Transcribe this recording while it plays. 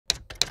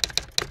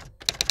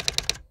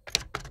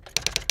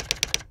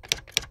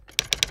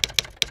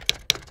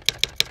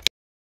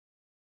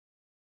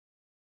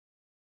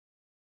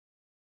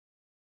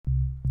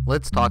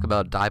Let's talk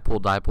about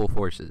dipole-dipole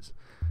forces.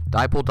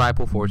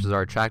 Dipole-dipole forces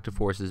are attractive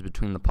forces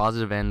between the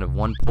positive end of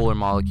one polar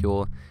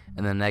molecule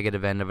and the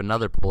negative end of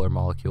another polar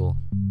molecule.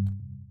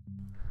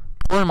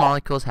 Polar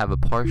molecules have a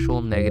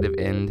partial negative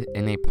end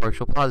and a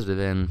partial positive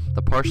end.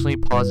 The partially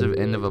positive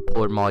end of a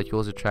polar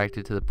molecule is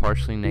attracted to the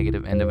partially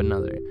negative end of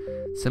another.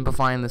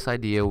 Simplifying this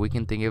idea, we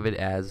can think of it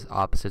as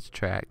opposites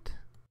attract.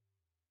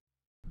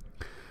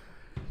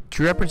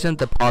 To represent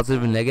the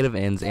positive and negative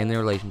ends and their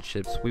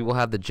relationships, we will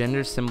have the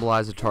genders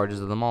symbolize the charges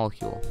of the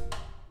molecule.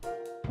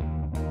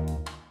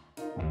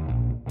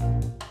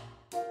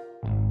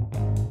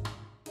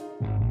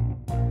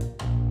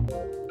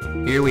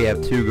 Here we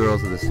have two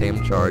girls of the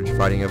same charge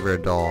fighting over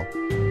a doll.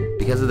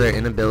 Because of their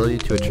inability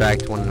to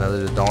attract one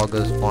another, the doll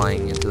goes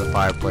flying into the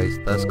fireplace,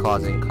 thus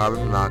causing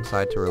carbon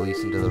monoxide to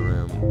release into the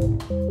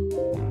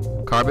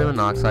room. Carbon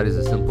monoxide is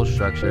a simple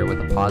structure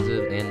with a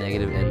positive and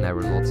negative end that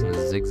results in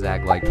a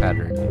zigzag-like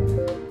pattern.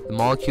 The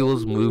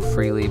molecules move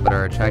freely but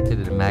are attracted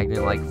in a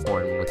magnet-like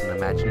form with an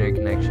imaginary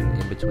connection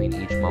in between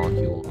each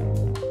molecule.